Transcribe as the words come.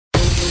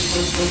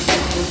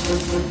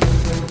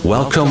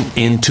Welcome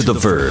into The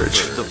Verge,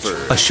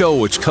 a show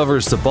which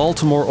covers the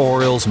Baltimore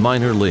Orioles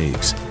minor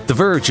leagues. The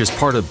Verge is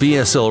part of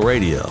BSL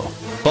Radio.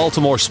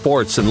 Baltimore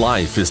Sports and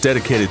Life is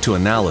dedicated to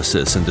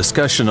analysis and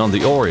discussion on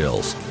the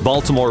Orioles,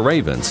 Baltimore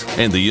Ravens,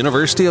 and the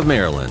University of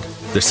Maryland.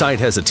 The site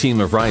has a team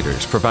of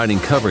writers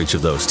providing coverage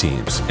of those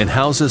teams and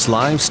houses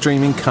live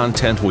streaming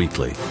content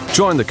weekly.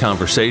 Join the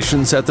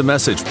conversations at the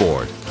message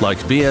board, like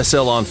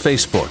BSL on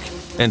Facebook,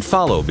 and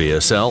follow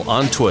BSL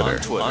on Twitter.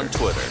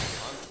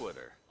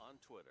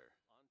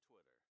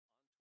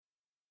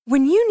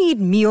 When you need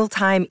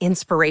mealtime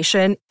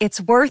inspiration,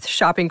 it's worth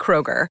shopping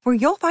Kroger, where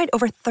you'll find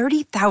over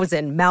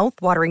 30,000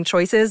 mouth-watering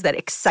choices that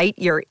excite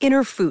your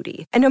inner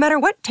foodie. And no matter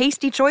what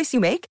tasty choice you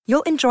make,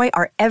 you'll enjoy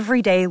our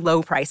everyday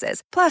low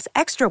prices, plus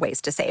extra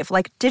ways to save,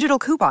 like digital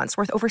coupons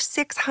worth over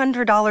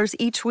 $600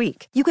 each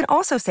week. You can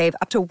also save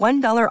up to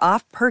 $1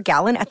 off per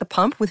gallon at the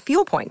pump with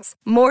fuel points.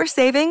 More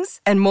savings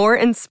and more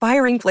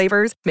inspiring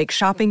flavors make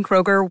shopping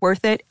Kroger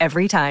worth it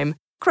every time.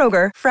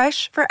 Kroger,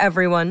 fresh for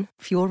everyone.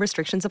 Fuel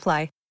restrictions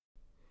apply.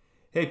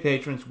 Hey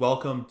patrons,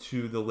 welcome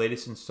to the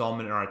latest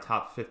installment in our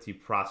Top 50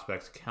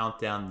 Prospects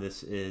Countdown.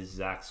 This is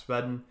Zach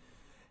Spedden,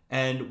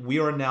 and we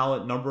are now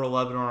at number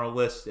 11 on our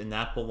list, and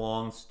that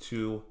belongs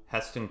to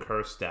Heston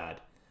Kjerstad.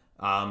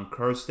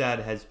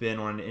 Kjerstad has been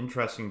on an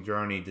interesting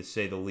journey, to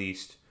say the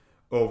least,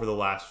 over the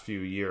last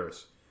few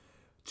years.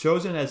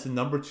 Chosen as the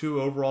number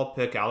 2 overall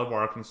pick out of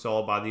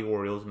Arkansas by the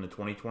Orioles in the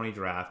 2020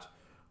 draft,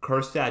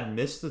 Kjerstad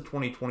missed the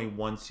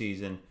 2021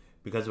 season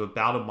because of a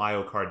bout of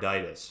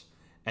myocarditis,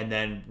 and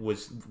then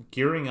was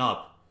gearing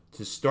up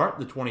to start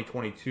the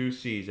 2022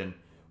 season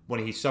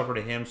when he suffered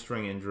a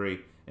hamstring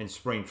injury in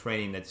spring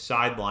training that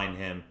sidelined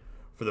him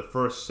for the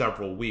first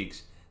several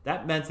weeks.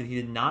 That meant that he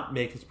did not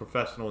make his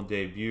professional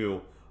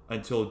debut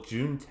until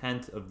June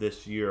 10th of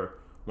this year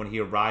when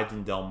he arrived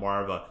in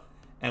Delmarva.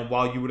 And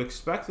while you would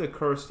expect that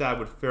Kjerstad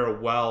would fare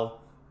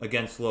well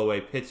against low-A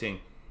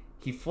pitching,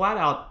 he flat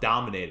out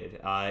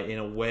dominated in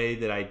a way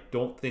that I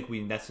don't think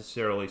we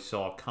necessarily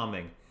saw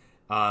coming.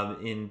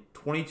 In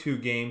 22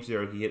 games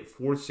there, he hit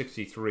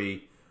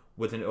 .463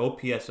 with an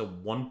OPS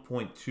of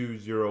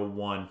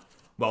 1.201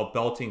 while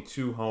belting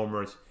 2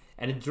 homers.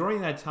 And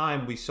during that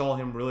time, we saw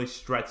him really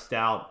stretched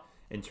out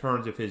in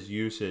terms of his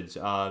usage.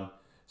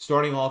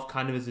 Starting off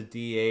kind of as a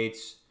DH,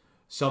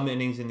 some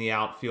innings in the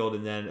outfield,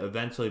 and then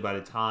eventually by the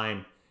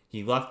time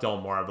he left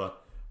Delmarva,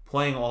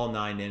 playing all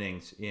 9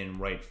 innings in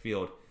right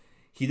field.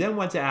 He then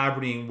went to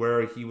Aberdeen,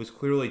 where he was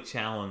clearly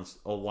challenged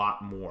a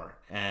lot more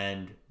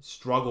and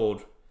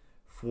struggled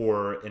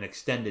for an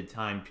extended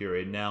time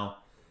period. Now,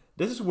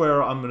 this is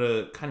where I'm going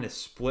to kind of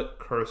split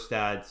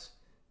Kjerstad's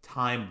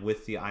time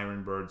with the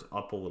Ironbirds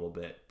up a little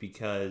bit,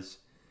 because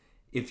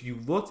if you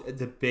looked at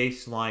the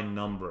baseline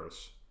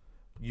numbers,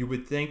 you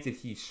would think that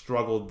he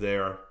struggled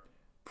there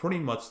pretty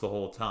much the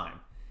whole time.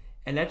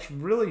 And that's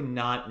really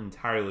not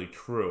entirely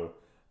true.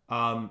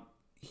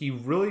 He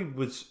really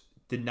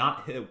did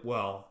not hit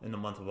well in the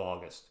month of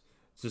August.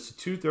 It's just a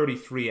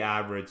 .233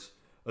 average,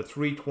 a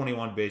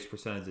 .321 base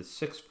percentage, a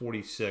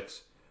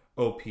 .646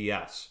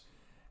 OPS.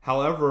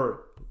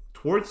 However,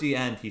 towards the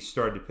end, he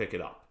started to pick it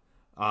up.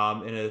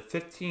 In a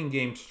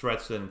 15-game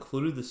stretch that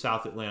included the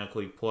South Atlantic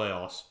League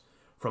playoffs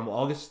from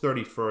August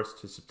 31st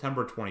to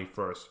September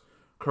 21st,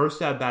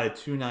 Kjerstad batted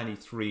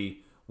 .293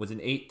 with an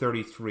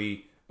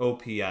 .833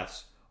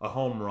 OPS, a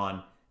home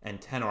run, and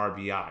 10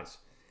 RBIs.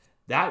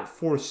 That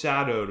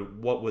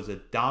foreshadowed what was a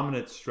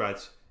dominant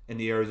stretch in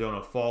the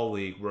Arizona Fall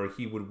League, where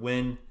he would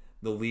win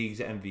the league's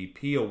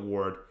MVP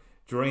award.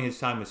 During his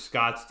time with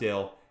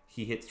Scottsdale,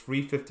 he hit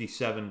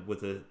 .357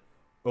 with an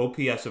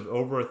OPS of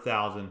over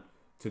 1,000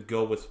 to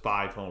go with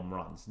 5 home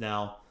runs.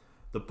 Now,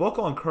 the book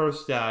on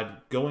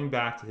Kjerstad, going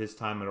back to his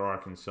time at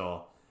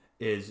Arkansas,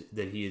 is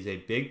that he is a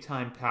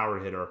big-time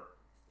power hitter,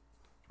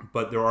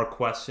 but there are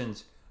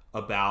questions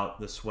about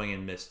the swing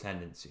and miss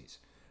tendencies.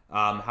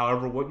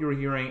 However, what you were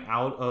hearing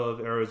out of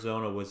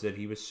Arizona was that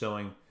he was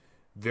showing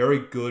very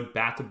good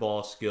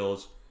bat-to-ball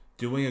skills,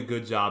 doing a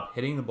good job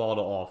hitting the ball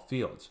to all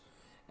fields.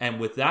 And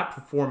with that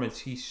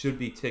performance, he should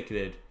be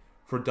ticketed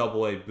for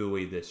Double-A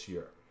Bowie this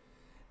year.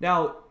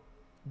 Now,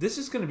 this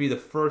is going to be the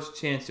first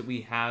chance that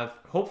we have,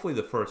 hopefully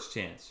the first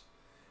chance,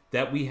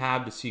 that we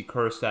have to see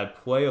Kjerstad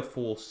play a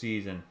full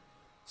season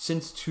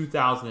since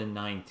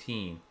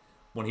 2019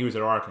 when he was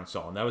at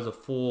Arkansas. And that was a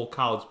full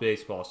college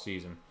baseball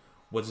season,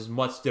 which is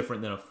much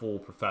different than a full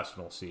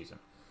professional season.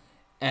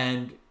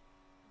 And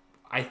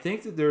I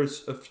think that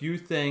there's a few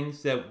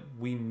things that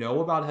we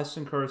know about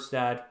Heston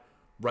Kjerstad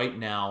right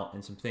now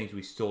and some things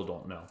we still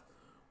don't know.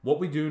 What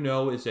we do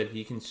know is that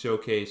he can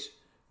showcase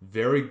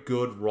very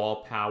good raw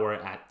power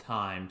at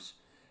times.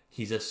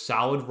 He's a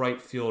solid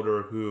right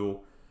fielder who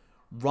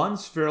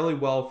runs fairly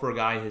well for a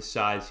guy his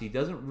size. He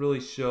doesn't really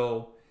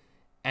show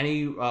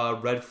any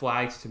red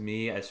flags to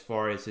me as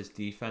far as his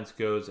defense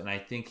goes, and I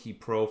think he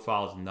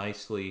profiles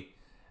nicely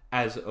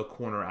as a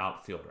corner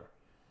outfielder.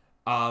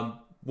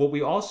 What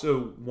we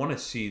also want to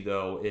see,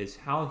 though, is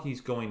how he's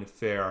going to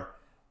fare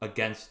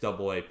against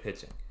Double-A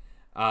pitching.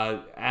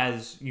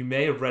 As you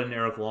may have read in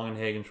Eric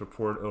Longenhagen's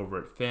report over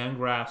at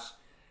Fangraphs,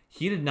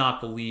 he did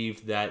not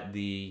believe that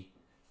the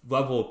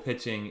level of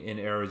pitching in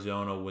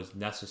Arizona was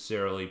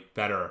necessarily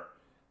better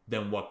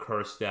than what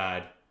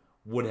Kjerstad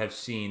would have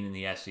seen in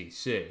the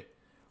SEC.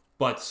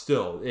 But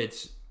still,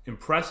 it's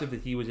impressive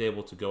that he was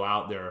able to go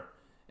out there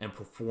and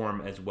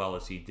perform as well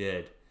as he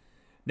did.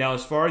 Now,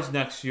 as far as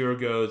next year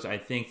goes, I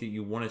think that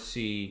you want to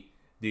see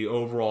the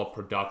overall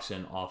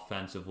production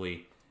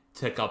offensively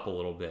tick up a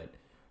little bit.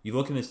 You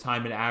look at his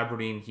time at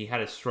Aberdeen, he had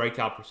a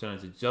strikeout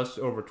percentage of just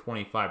over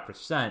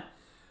 25%,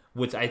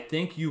 which I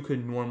think you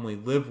could normally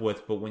live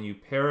with, but when you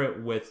pair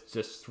it with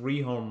just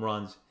 3 home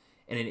runs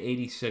and an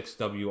 86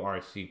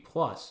 WRC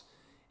plus,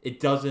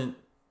 it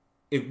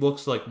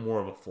looks like more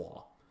of a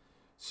flaw.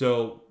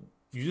 So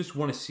you just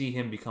want to see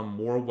him become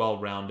more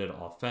well-rounded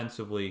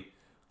offensively,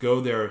 go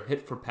there,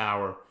 hit for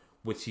power,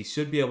 which he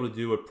should be able to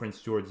do at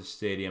Prince George's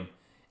Stadium,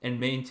 and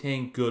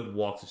maintain good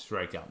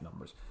walk-to-strikeout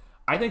numbers.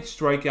 I think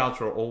strikeouts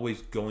are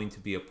always going to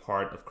be a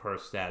part of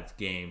Kjerstad's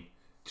game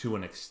to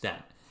an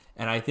extent.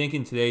 And I think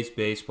in today's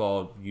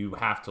baseball, you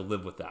have to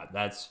live with that.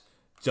 That's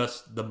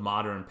just the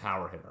modern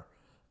power hitter.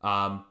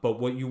 But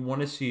what you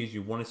want to see is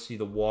you want to see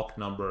the walk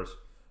numbers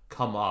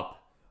come up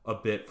a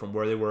bit from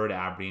where they were at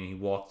Aberdeen. He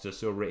walked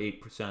just over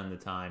 8% of the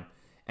time.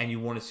 And you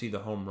want to see the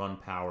home run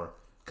power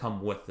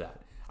come with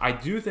that. I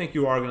do think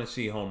you are going to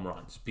see home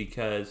runs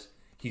because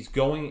he's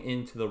going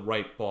into the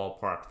right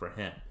ballpark for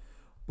him.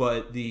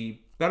 But the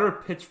better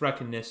pitch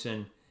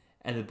recognition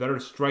and the better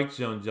strike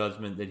zone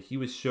judgment that he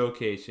was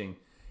showcasing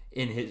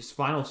in his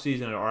final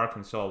season at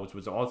Arkansas, which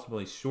was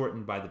ultimately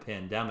shortened by the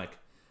pandemic,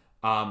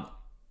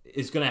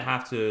 is going to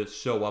have to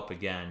show up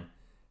again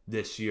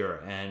this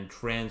year and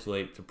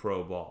translate to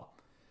pro ball.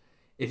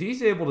 If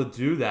he's able to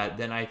do that,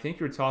 then I think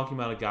you're talking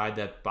about a guy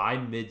that by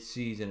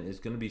mid-season is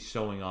going to be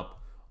showing up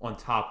on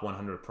top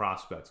 100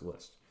 prospects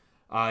list.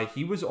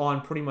 He was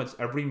on pretty much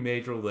every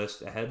major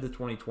list ahead of the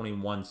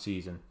 2021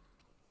 season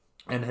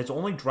and has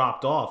only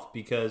dropped off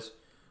because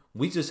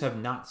we just have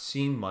not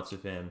seen much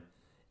of him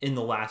in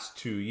the last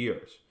 2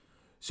 years.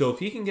 So if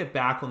he can get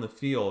back on the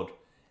field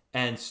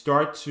and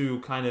start to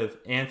kind of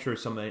answer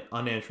some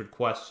unanswered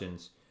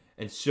questions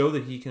and show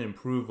that he can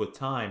improve with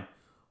time,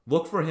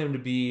 look for him to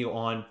be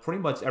on pretty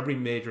much every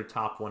major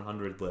top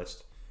 100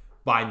 list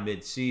by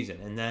mid-season.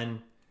 And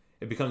then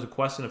it becomes a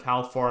question of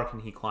how far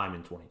can he climb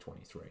in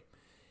 2023.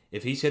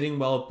 If he's hitting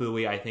well at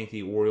Bowie, I think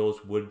the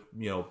Orioles would,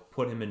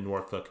 put him in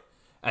Norfolk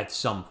at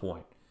some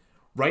point.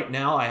 Right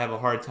now, I have a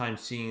hard time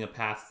seeing a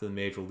path to the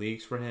major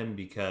leagues for him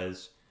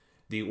because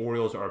the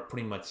Orioles are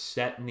pretty much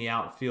set in the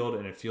outfield,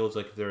 and it feels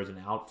like if there is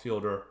an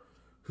outfielder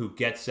who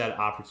gets that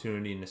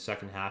opportunity in the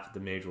second half of the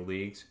major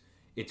leagues,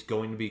 it's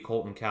going to be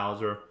Colton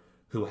Cowser,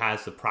 who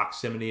has the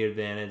proximity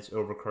advantage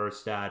over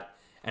Kjerstad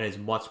and is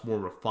much more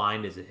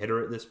refined as a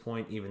hitter at this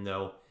point, even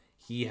though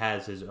he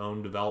has his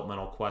own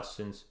developmental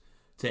questions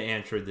to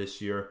answer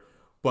this year.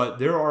 But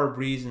there are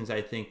reasons,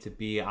 I think, to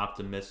be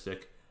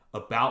optimistic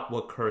about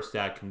what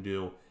Kjerstad can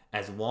do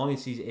as long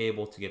as he's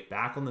able to get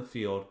back on the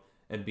field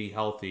and be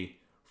healthy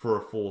for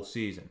a full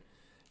season.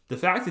 The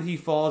fact that he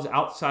falls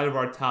outside of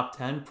our top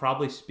 10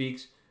 probably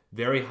speaks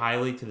very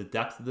highly to the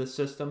depth of this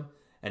system,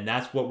 and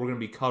that's what we're going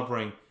to be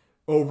covering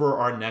over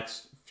our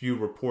next few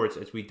reports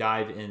as we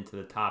dive into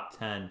the top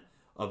 10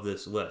 of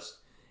this list.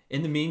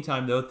 In the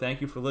meantime, though,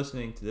 thank you for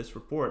listening to this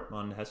report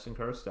on Heston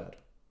Kjerstad.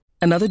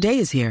 Another day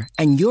is here,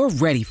 and you're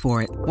ready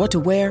for it. What to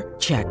wear?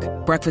 Check.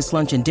 Breakfast,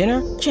 lunch, and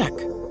dinner? Check.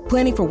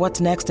 Planning for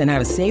what's next and how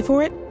to save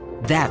for it?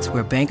 That's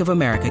where Bank of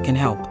America can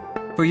help.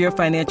 For your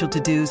financial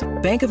to-dos,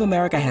 Bank of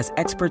America has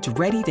experts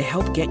ready to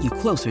help get you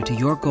closer to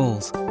your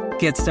goals.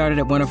 Get started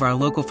at one of our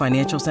local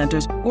financial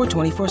centers or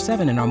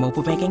 24/7 in our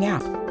mobile banking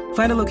app.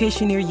 Find a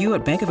location near you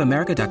at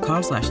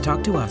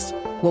bankofamerica.com/talktous.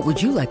 What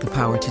would you like the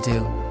power to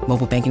do?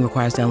 Mobile banking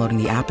requires downloading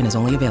the app and is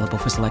only available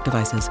for select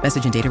devices.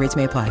 Message and data rates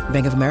may apply.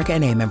 Bank of America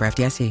NA, member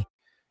FDIC.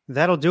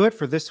 That'll do it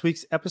for this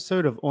week's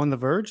episode of On the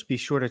Verge. Be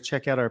sure to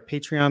check out our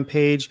Patreon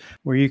page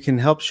where you can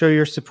help show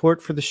your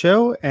support for the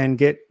show and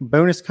get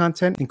bonus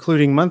content,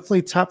 including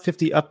monthly top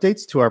 50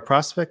 updates to our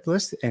prospect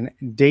list and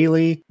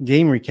daily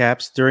game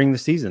recaps during the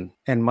season,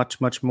 and much,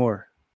 much more.